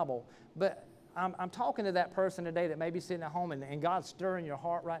in the Bible. But I'm talking to that person today that may be sitting at home and God's stirring your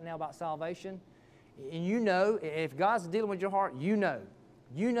heart right now about salvation. And you know, if God's dealing with your heart, you know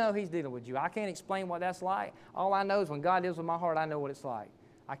He's dealing with you. I can't explain what that's like. All I know is when God deals with my heart, I know what it's like.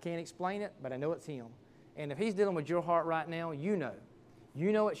 I can't explain it, but I know it's Him. And if He's dealing with your heart right now, you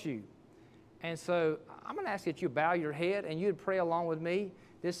know it's you. And so I'm going to ask that you bow your head and you'd pray along with me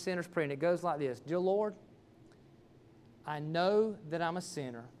this sinner's prayer. And it goes like this. Dear Lord, I know that I'm a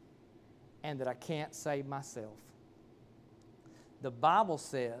sinner and that I can't save myself. The Bible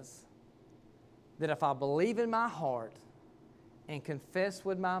says that if I believe in my heart and confess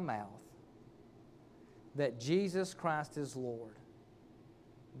with my mouth that Jesus Christ is Lord,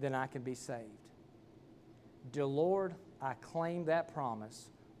 then I can be saved. Dear Lord, I claim that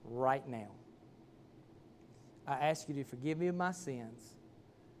promise right now. I ask you to forgive me of my sins,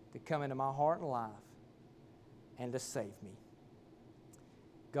 to come into my heart and life, and to save me.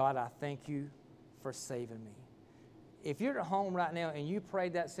 God, I thank you for saving me. If you're at home right now and you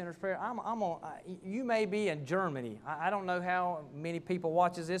prayed that sinner's prayer, you may be in Germany. I don't know how many people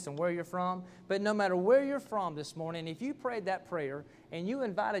watches this and where you're from, but no matter where you're from this morning, if you prayed that prayer and you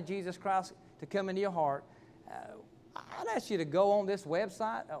invited Jesus Christ to come into your heart, I'd ask you to go on this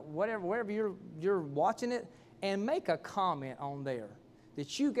website, wherever you're watching it, and make a comment on there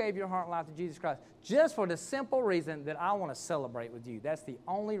that you gave your heart and life to Jesus Christ, just for the simple reason that I want to celebrate with you. That's the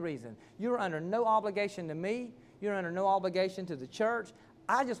only reason. You're under no obligation to me. You're under no obligation to the church.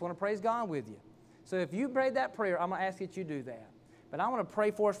 I just want to praise God with you. So if you prayed that prayer, I'm going to ask that you do that. But I want to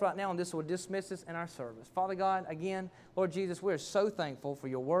pray for us right now, and this will dismiss us in our service. Father God, again, Lord Jesus, we're so thankful for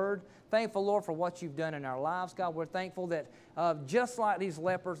your word. Thankful, Lord, for what you've done in our lives. God, we're thankful that just like these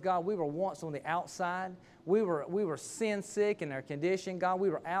lepers, God, we were once on the outside. We were sin sick in our condition. God, we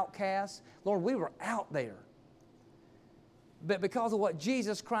were outcasts. Lord, we were out there. But because of what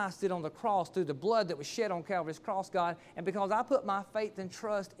Jesus Christ did on the cross, through the blood that was shed on Calvary's cross, God, and because I put my faith and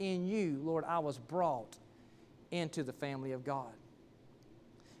trust in you, Lord, I was brought into the family of God.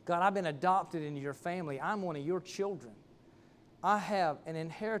 God, I've been adopted into your family. I'm one of your children. I have an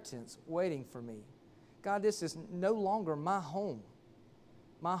inheritance waiting for me. God, this is no longer my home.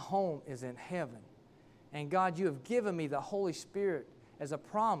 My home is in heaven. And God, you have given me the Holy Spirit as a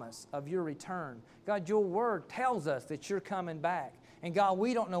promise of your return. God, your word tells us that you're coming back. And God,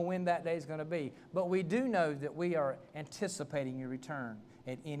 we don't know when that day is going to be, but we do know that we are anticipating your return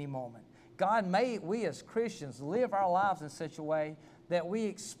at any moment. God, may we as Christians live our lives in such a way that we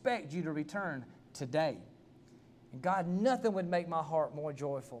expect you to return today. And God, nothing would make my heart more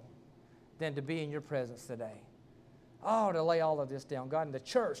joyful than to be in your presence today. Oh, to lay all of this down, God, and the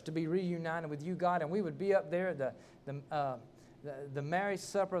church to be reunited with you, God, and we would be up there at the marriage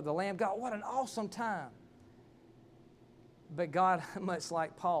supper of the Lamb. God, what an awesome time. But God, much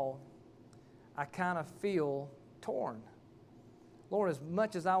like Paul, I kind of feel torn. Lord, as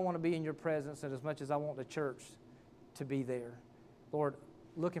much as I want to be in your presence and as much as I want the church to be there, Lord,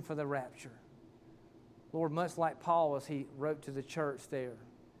 looking for the rapture. Lord, much like Paul as he wrote to the church there,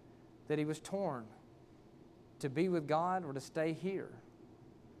 that he was torn to be with God or to stay here.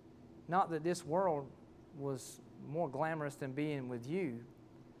 Not that this world was more glamorous than being with you,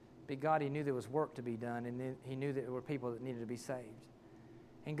 but God, he knew there was work to be done, and he knew that there were people that needed to be saved.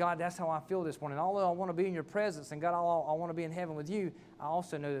 And God, that's how I feel this morning. Although I want to be in your presence, and God, I want to be in heaven with you, I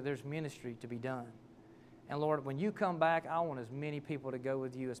also know that there's ministry to be done. And Lord, when you come back, I want as many people to go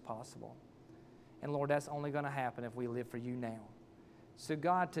with you as possible. And Lord, that's only going to happen if we live for you now. So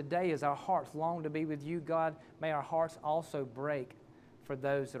God, today as our hearts long to be with you, God, may our hearts also break for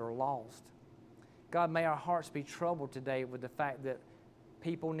those that are lost. God, may our hearts be troubled today with the fact that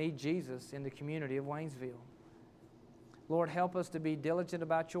people need Jesus in the community of Waynesville. Lord, help us to be diligent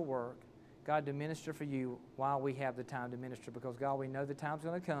about your work, God, to minister for you while we have the time to minister, because God, we know the time's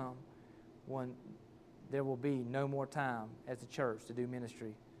going to come when there will be no more time as a church to do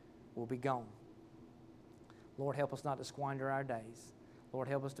ministry. We'll be gone. Lord, help us not to squander our days. Lord,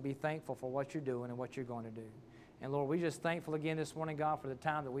 help us to be thankful for what you're doing and what you're going to do. And Lord, we're just thankful again this morning, God, for the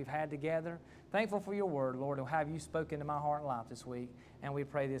time that we've had together. Thankful for your word, Lord, and how you spoken to my heart and life this week. And we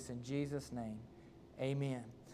pray this in Jesus' name. Amen.